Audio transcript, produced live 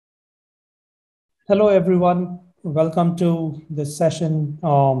Hello, everyone. Welcome to this session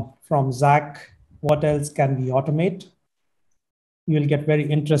from Zach. What else can we automate? You'll get very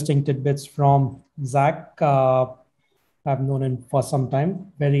interesting tidbits from Zach. I've known him for some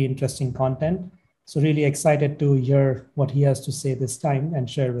time. Very interesting content. So really excited to hear what he has to say this time and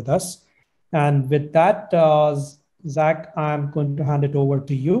share with us. And with that, Zach, I'm going to hand it over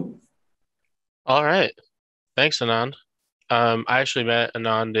to you. All right. Thanks, Anand. I actually met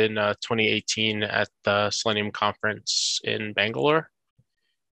Anand in 2018 at the Selenium conference in Bangalore,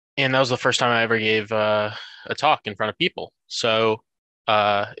 and that was the first time I ever gave a talk in front of people. So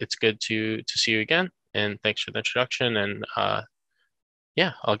it's good to see you again, and thanks for the introduction. And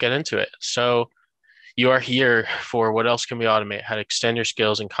yeah, I'll get into it. So you are here for what else can we automate? How to extend your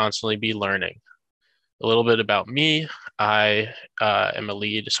skills and constantly be learning. A little bit about me. I am a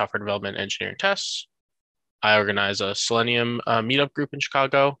lead software development engineering tests. I organize a Selenium meetup group in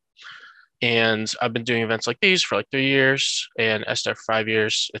Chicago, and I've been doing events like these for like 3 years and SDEV for 5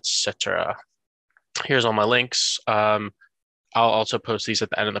 years, etc. Here's all my links. I'll also post these at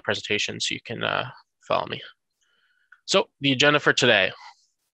the end of the presentation so you can follow me. So the agenda for today: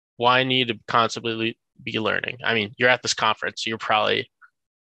 why I need to constantly be learning. I mean, you're at this conference, so you probably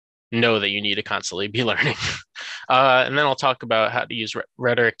know that you need to constantly be learning. And then I'll talk about how to use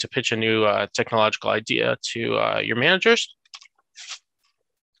rhetoric to pitch a new technological idea to your managers.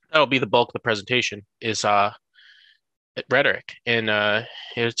 That'll be the bulk of the presentation is rhetoric, and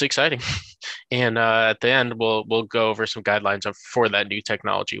it's exciting. And at the end, we'll go over some guidelines for that new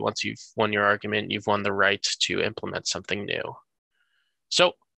technology. Once you've won your argument, you've won the right to implement something new.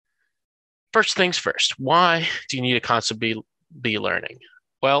 So first things first, why do you need to constantly be learning?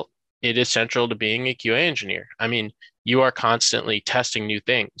 Well, it is central to being a QA engineer. I mean, you are constantly testing new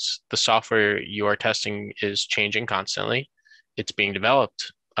things. The software you are testing is changing constantly. It's being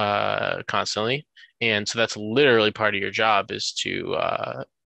developed constantly. And so that's literally part of your job is to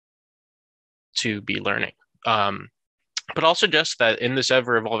be learning. But also just that in this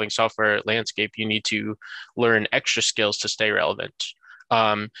ever evolving software landscape, you need to learn extra skills to stay relevant.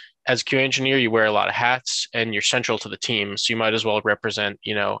 As a QA engineer, you wear a lot of hats and you're central to the team. So you might as well represent,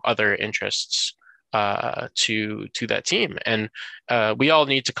 other interests to that team. And we all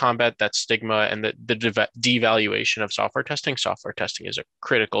need to combat that stigma and the devaluation of software testing. Software testing is a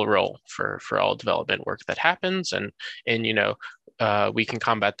critical role for all development work that happens, and we can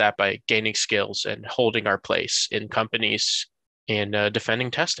combat that by gaining skills and holding our place in companies and defending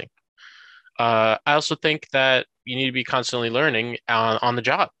testing. I also think that you need to be constantly learning on the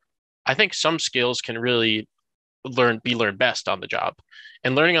job. I think some skills can really be learned best on the job.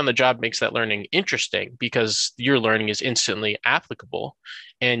 And learning on the job makes that learning interesting because your learning is instantly applicable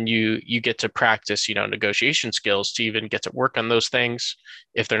and you get to practice, negotiation skills to even get to work on those things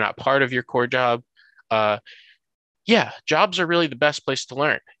if they're not part of your core job. Yeah, jobs are really the best place to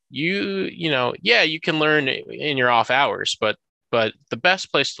learn. Yeah, you can learn in your off hours, but the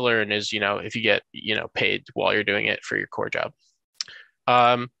best place to learn is, if you get, paid while you're doing it for your core job.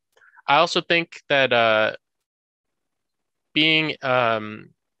 I also think that being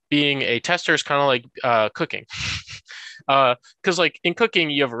being a tester is kind of like cooking, because like in cooking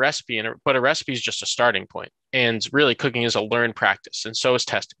you have a recipe, but a recipe is just a starting point, and really cooking is a learned practice, and so is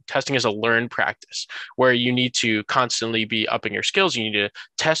testing. Testing is a learned practice where you need to constantly be upping your skills. You need to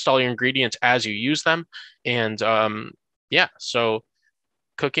test all your ingredients as you use them, and yeah, so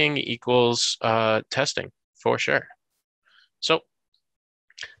cooking equals testing for sure. So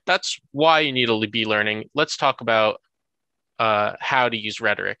that's why you need to be learning. Let's talk about how to use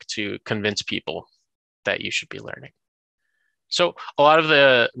rhetoric to convince people that you should be learning. So a lot of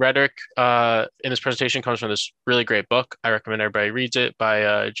the rhetoric in this presentation comes from this really great book. I recommend everybody reads it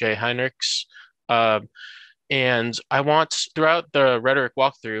by Jay Heinrichs. And I want, throughout the rhetoric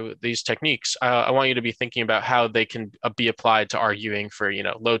walkthrough, these techniques, I want you to be thinking about how they can be applied to arguing for,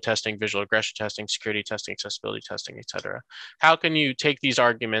 load testing, visual regression testing, security testing, accessibility testing, et cetera. How can you take these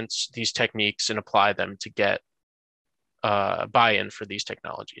arguments, these techniques, and apply them to get buy-in for these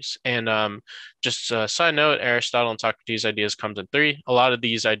technologies? And just a side note, Aristotle and Socrates' ideas comes in three. A lot of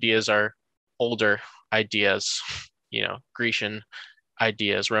these ideas are older ideas, Grecian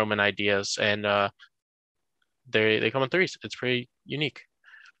ideas, Roman ideas, and they come in threes. It's pretty unique.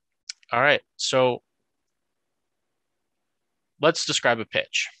 All right, so let's describe a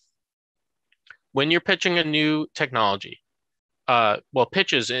pitch. When you're pitching a new technology, well,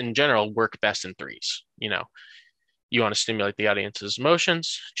 pitches in general work best in threes. You want to stimulate the audience's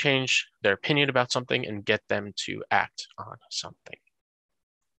emotions, change their opinion about something, and get them to act on something.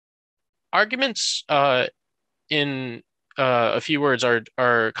 Arguments, in a few words,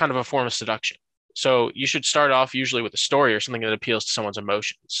 are kind of a form of seduction. So you should start off usually with a story or something that appeals to someone's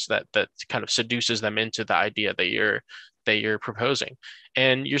emotions, that kind of seduces them into the idea that you're proposing.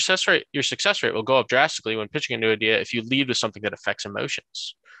 And your success rate will go up drastically when pitching a new idea if you lead with something that affects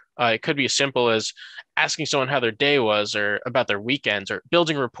emotions. It could be as simple as asking someone how their day was or about their weekends or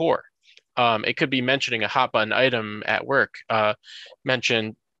building rapport. It could be mentioning a hot button item at work.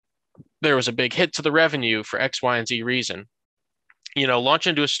 Mention there was a big hit to the revenue for X, Y, and Z reason. Launch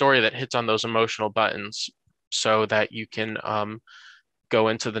into a story that hits on those emotional buttons so that you can go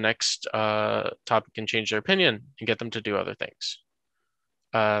into the next topic and change their opinion and get them to do other things.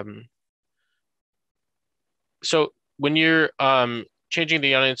 So when you're changing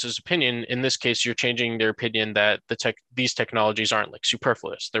the audience's opinion, in this case, you're changing their opinion that these technologies aren't like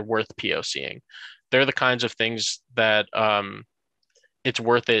superfluous. They're worth POCing. They're the kinds of things that it's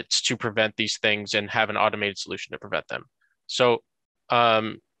worth it to prevent these things and have an automated solution to prevent them. So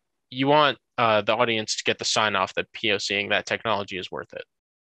you want the audience to get the sign off that POCing that technology is worth it.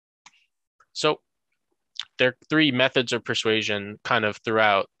 So there are three methods of persuasion kind of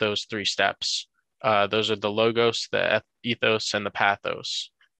throughout those three steps. Those are the logos, the ethos, and the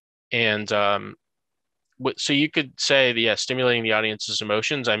pathos. And so you could say, yeah, stimulating the audience's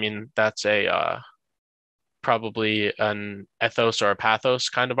emotions. I mean, that's probably an ethos or a pathos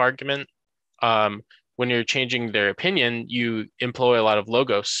kind of argument. When you're changing their opinion, you employ a lot of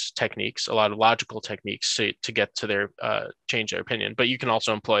logos techniques, a lot of logical techniques to get to their change their opinion. But you can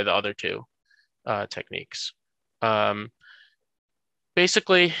also employ the other two techniques.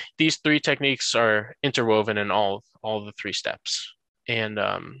 Basically, these three techniques are interwoven in all the three steps. And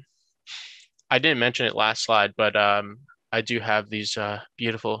I didn't mention it last slide, but I do have these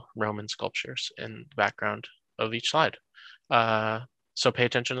beautiful Roman sculptures in the background of each slide. So pay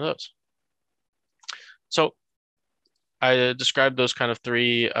attention to those. So I described those kind of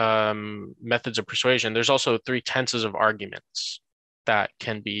three methods of persuasion. There's also three tenses of arguments that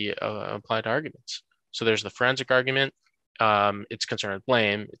can be applied to arguments. So there's the forensic argument. It's concerned with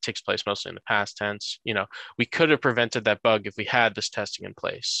blame. It takes place mostly in the past tense. We could have prevented that bug if we had this testing in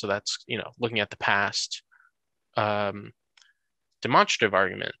place. So that's, looking at the past. Demonstrative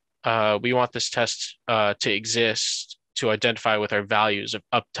argument. We want this test to exist to identify with our values of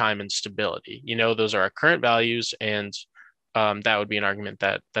uptime and stability. Those are our current values, and that would be an argument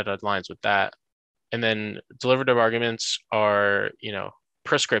that aligns with that. And then deliberative arguments are,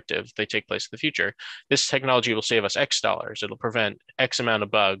 prescriptive. They take place in the future. This technology will save us X dollars. It'll prevent X amount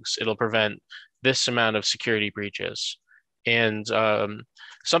of bugs. It'll prevent this amount of security breaches. And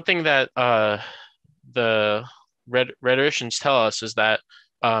something that the rhetoricians tell us is that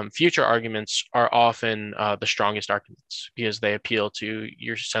future arguments are often the strongest arguments because they appeal to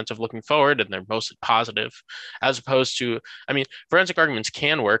your sense of looking forward and they're mostly positive, as opposed to, forensic arguments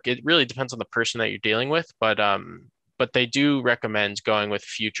can work. It really depends on the person that you're dealing with, but they do recommend going with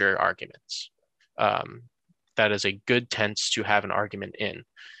future arguments. That is a good tense to have an argument in.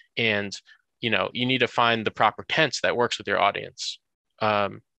 And, you need to find the proper tense that works with your audience.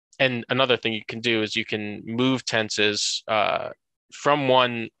 And another thing you can do is you can move tenses from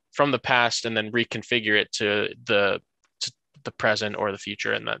the past and then reconfigure it to the present or the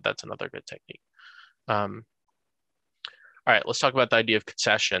future, and that's another good technique. All right, let's talk about the idea of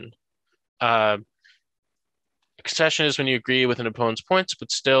concession. Concession is when you agree with an opponent's points, but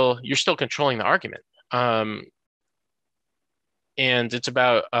you're still controlling the argument. And it's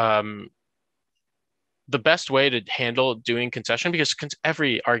about the best way to handle doing concession, because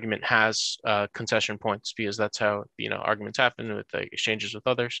every argument has concession points, because that's how arguments happen with the exchanges with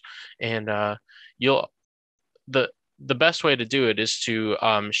others. And the best way to do it is to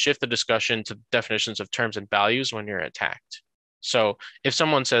shift the discussion to definitions of terms and values when you're attacked. So if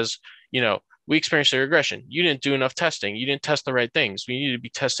someone says, we experienced a regression, you didn't do enough testing, you didn't test the right things, we need to be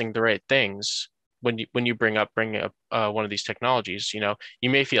testing the right things. When you bring up one of these technologies, you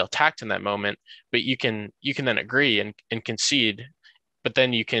may feel attacked in that moment, but you can then agree and concede, but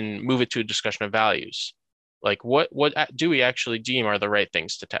then you can move it to a discussion of values. Like what do we actually deem are the right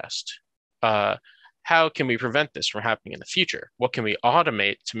things to test? How can we prevent this from happening in the future? What can we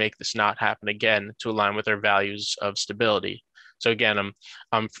automate to make this not happen again, to align with our values of stability? So again,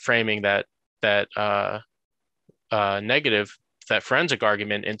 I'm framing that negative, that forensic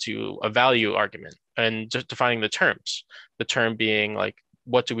argument, into a value argument and just defining the terms. The term being like,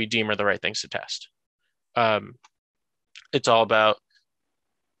 what do we deem are the right things to test? It's all about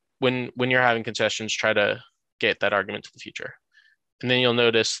when you're having concessions, try to get that argument to the future. And then you'll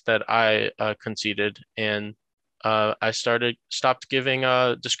notice that I conceded, and I stopped giving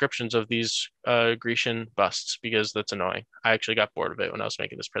descriptions of these Grecian busts because that's annoying. I actually got bored of it when I was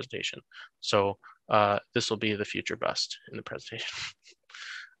making this presentation. So this will be the future bust in the presentation.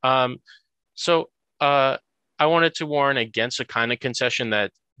 So I wanted to warn against a kind of concession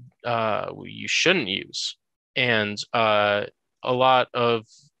that you shouldn't use. And a lot of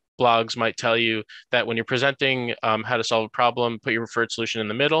blogs might tell you that when you're presenting how to solve a problem, put your preferred solution in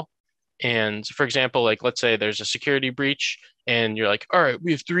the middle. And for example, like let's say there's a security breach and you're like, all right,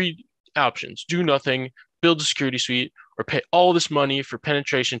 we have three options: do nothing, build a security suite, or pay all this money for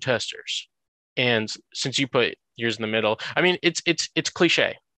penetration testers. And since you put yours in the middle, I mean, it's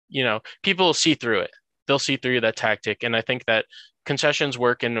cliche. You know, people will see through it. They'll see through that tactic. And I think that concessions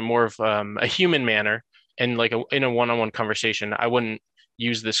work in a more of a human manner, and like in a one-on-one conversation. I wouldn't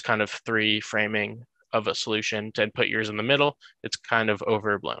use this kind of three framing of a solution to put yours in the middle. It's kind of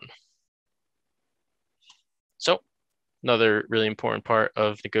overblown. So another really important part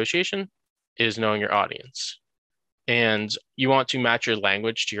of negotiation is knowing your audience. And you want to match your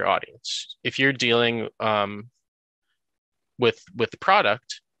language to your audience. If you're dealing with the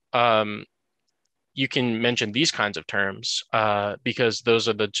product, you can mention these kinds of terms because those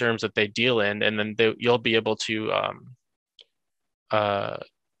are the terms that they deal in, and then you'll be able to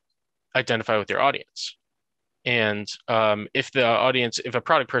identify with your audience. And if a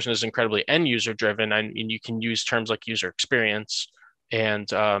product person is incredibly end user driven, and you can use terms like user experience, and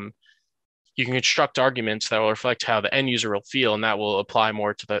you can construct arguments that will reflect how the end user will feel, and that will apply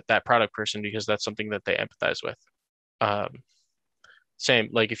more to that product person because that's something that they empathize with. Same,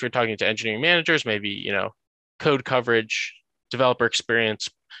 like if you're talking to engineering managers, maybe, you know, code coverage, developer experience,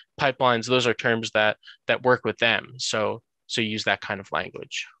 pipelines, those are terms that work with them. So use that kind of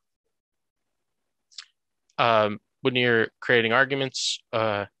language. When you're creating arguments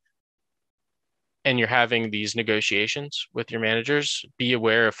and you're having these negotiations with your managers, be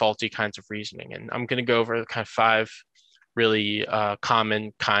aware of faulty kinds of reasoning. And I'm going to go over kind of 5 really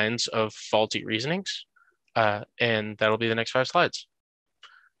common kinds of faulty reasonings, and that'll be the next 5 slides.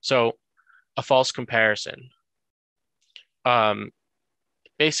 So a false comparison.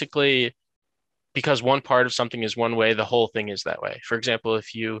 Basically, because one part of something is one way, the whole thing is that way. For example,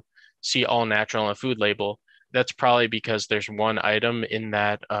 if you see all natural on a food label, that's probably because there's one item in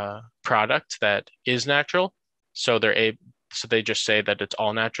that product that is natural. So they just say that it's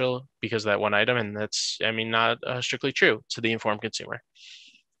all natural because of that one item, and that's, I mean, not strictly true to the informed consumer.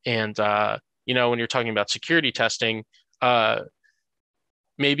 And you know, when you're talking about security testing,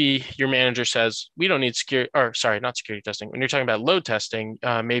 maybe your manager says, we don't need not security testing. When you're talking about load testing,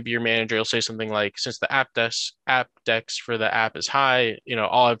 maybe your manager will say something like, since the app dex for the app is high, you know,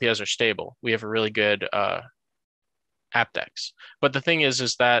 all APIs are stable. We have a really good app dex. But the thing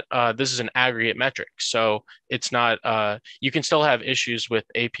is that this is an aggregate metric. So it's not, you can still have issues with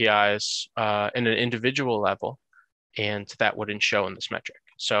APIs in an individual level, and that wouldn't show in this metric.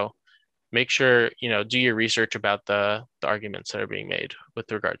 So make sure, you know, do your research about the arguments that are being made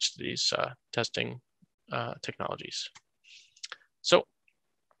with regards to these testing technologies. So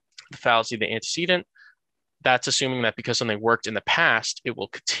the fallacy, the antecedent, that's assuming that because something worked in the past, it will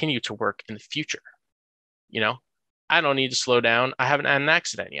continue to work in the future. You know, I don't need to slow down. I haven't had an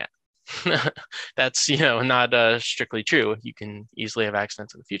accident yet. That's, you know, not strictly true. You can easily have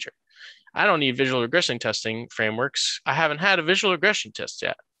accidents in the future. I don't need visual regression testing frameworks. I haven't had a visual regression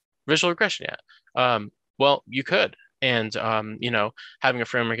yet. Well, you could, and you know, having a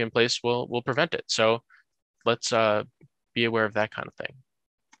framework in place will prevent it. So let's be aware of that kind of thing.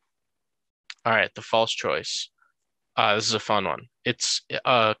 All right, the false choice. This is a fun one. It's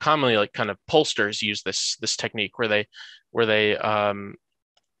commonly, like, kind of pollsters use this technique where they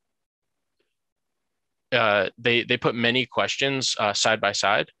put many questions side by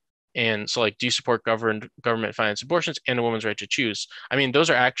side. And so, like, do you support government financed abortions and a woman's right to choose? I mean, those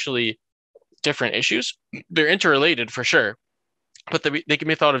are actually different issues. They're interrelated for sure, but they can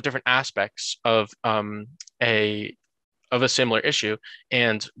be thought of different aspects of a similar issue,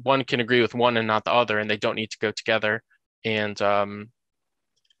 and one can agree with one and not the other, and they don't need to go together. And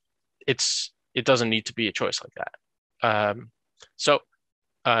it doesn't need to be a choice like that.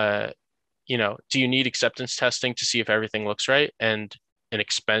 You know, do you need acceptance testing to see if everything looks right, and an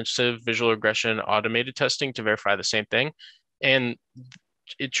expensive visual regression automated testing to verify the same thing? And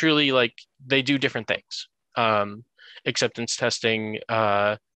it truly, like, they do different things. Acceptance testing,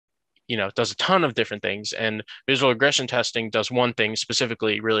 you know, does a ton of different things, and visual regression testing does one thing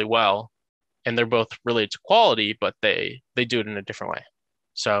specifically really well, and they're both related to quality, but they do it in a different way.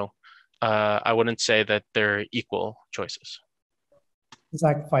 So I wouldn't say that they're equal choices.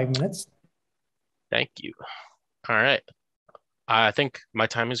 Zach, 5 minutes. Thank you. All right. I think my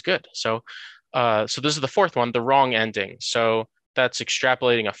time is good. So this is the fourth one, the wrong ending. So that's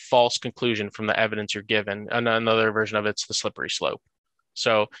extrapolating a false conclusion from the evidence you're given. And another version of it's the slippery slope.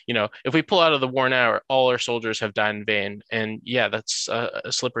 So, if we pull out of the war now, all our soldiers have died in vain. And yeah, that's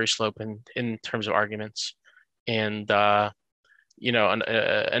a slippery slope in terms of arguments. And, an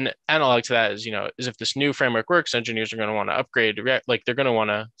analog to that is if this new framework works, engineers are going to want to upgrade, like they're going to want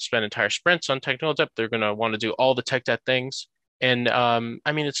to spend entire sprints on technical depth. They're going to want to do all the tech debt things. And I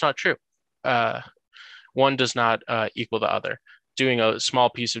mean, it's not true. Uh, one does not equal the other. Doing a small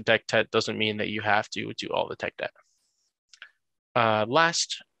piece of tech debt doesn't mean that you have to do all the tech debt.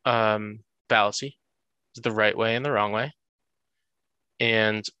 Last fallacy is the right way and the wrong way.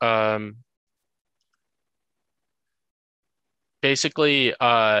 And basically,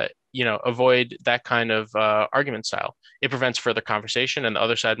 avoid that kind of argument style. It prevents further conversation, and the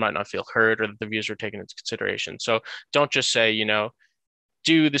other side might not feel heard or that the views are taken into consideration. So don't just say,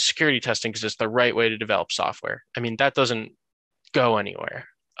 do the security testing because it's the right way to develop software. I mean, that doesn't go anywhere.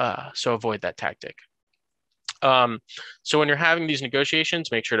 So avoid that tactic. So when you're having these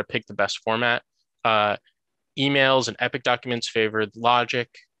negotiations, make sure to pick the best format. Emails and Epic documents favor logic.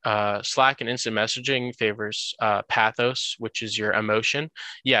 Slack and instant messaging favors pathos, which is your emotion.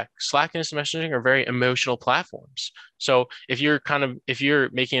 Yeah, Slack and instant messaging are very emotional platforms. So if you're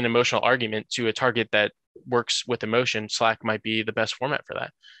making an emotional argument to a target that works with emotion, Slack might be the best format for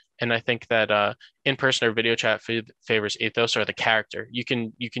that. And I think that in-person or video chat favors ethos or the character. You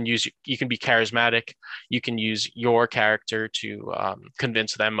can be charismatic. You can use your character to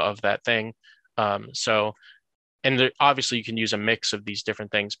convince them of that thing. And obviously you can use a mix of these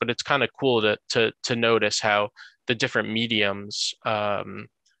different things, but it's kind of cool to notice how the different mediums have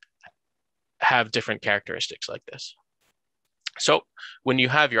different characteristics like this. So when you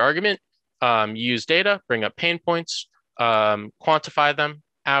have your argument, use data, bring up pain points, quantify them,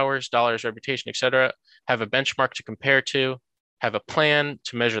 hours, dollars, reputation, etc. Have a benchmark to compare to, have a plan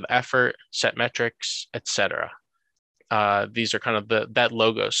to measure the effort, set metrics, etc. These are kind of that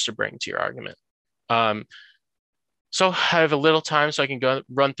logos to bring to your argument. So I have a little time so I can go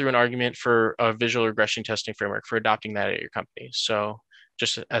run through an argument for a visual regression testing framework for adopting that at your company. So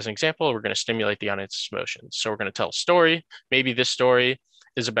just as an example, we're going to stimulate the audience's emotions. So we're going to tell a story. Maybe this story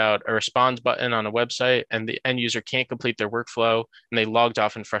is about a response button on a website and the end user can't complete their workflow and they logged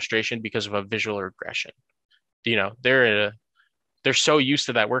off in frustration because of a visual regression. They're so used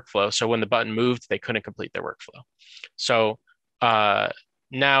to that workflow. So when the button moved, they couldn't complete their workflow. So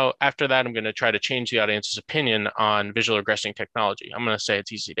now, after that, I'm going to try to change the audience's opinion on visual regressing technology. I'm going to say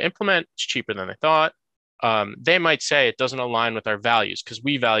it's easy to implement, it's cheaper than they thought. They might say it doesn't align with our values because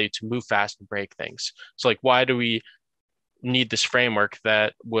we value to move fast and break things. So like, why do we need this framework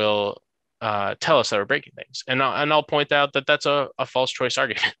that will tell us that we're breaking things? And I'll point out that that's a false choice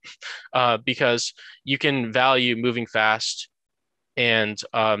argument because you can value moving fast and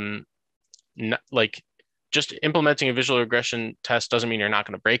just implementing a visual regression test doesn't mean you're not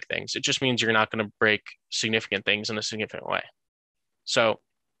going to break things. It just means you're not going to break significant things in a significant way. So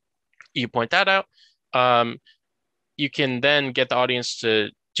you point that out. You can then get the audience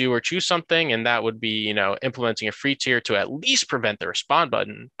to do or choose something, and that would be, implementing a free tier to at least prevent the respond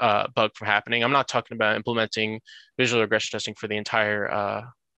button bug from happening. I'm not talking about implementing visual regression testing for the entire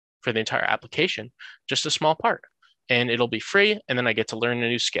application, just a small part, and it'll be free. And then I get to learn a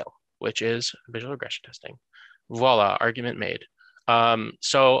new skill, which is visual regression testing. Voila, argument made.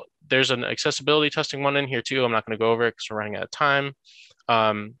 So there's an accessibility testing one in here too. I'm not going to go over it because we're running out of time.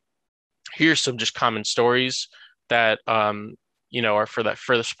 Here's some just common stories that are for that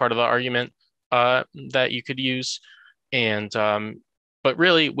furthest part of the argument that you could use. And but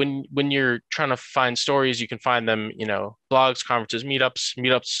really, when you're trying to find stories, you can find them, blogs, conferences,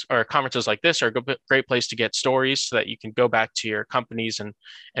 meetups, or conferences like this are a great place to get stories so that you can go back to your companies and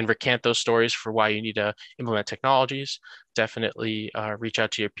recant those stories for why you need to implement technologies. Definitely reach out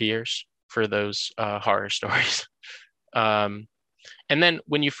to your peers for those horror stories. And then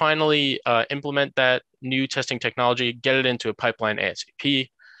when you finally implement that new testing technology, get it into a pipeline ASAP,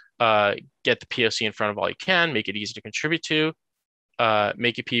 get the POC in front of all you can, make it easy to contribute to,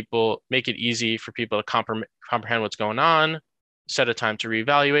 make it easy for people to comprehend what's going on, set a time to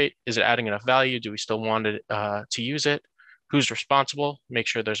reevaluate. Is it adding enough value? Do we still want to use it? Who's responsible? Make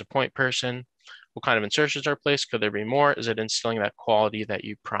sure there's a point person. What kind of insertions are placed? Could there be more? Is it instilling that quality that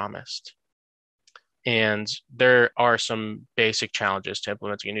you promised? And there are some basic challenges to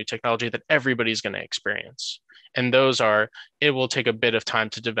implementing a new technology that everybody's going to experience. And those are, it will take a bit of time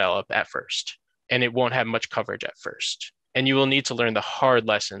to develop at first, and it won't have much coverage at first. and you will need to learn the hard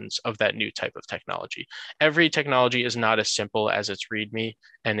lessons of that new type of technology. Every technology is not as simple as its README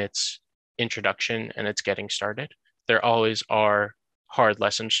and its introduction and its getting started. There always are hard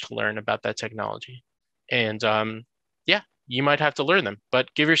lessons to learn about that technology. And yeah, you might have to learn them,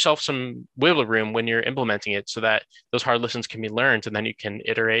 but give yourself some wiggle room when you're implementing it so that those hard lessons can be learned and then you can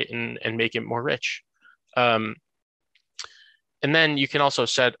iterate and make it more rich. And then you can also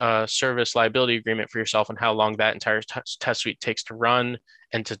set a service liability agreement for yourself on how long that entire test suite takes to run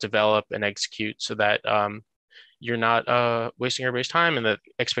and to develop and execute so that you're not wasting everybody's time and the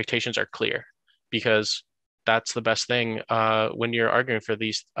expectations are clear, because that's the best thing when you're arguing for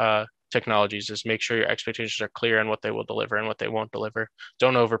these technologies, is make sure your expectations are clear on what they will deliver and what they won't deliver.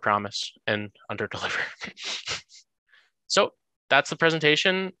 Don't overpromise and underdeliver. So that's the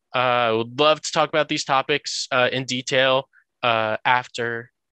presentation. I would love to talk about these topics in detail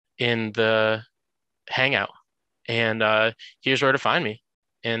after in the Hangout. And here's where to find me.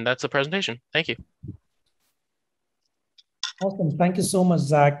 And that's the presentation. Thank you. Awesome. Thank you so much,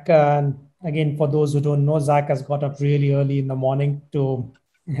 Zach. And again, for those who don't know, Zach has got up really early in the morning to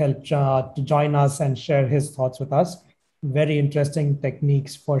help to join us and share his thoughts with us. Very interesting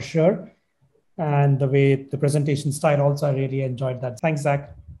techniques for sure. And the way the presentation style also, I really enjoyed that. Thanks,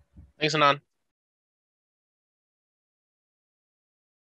 Zach. Thanks, Anand.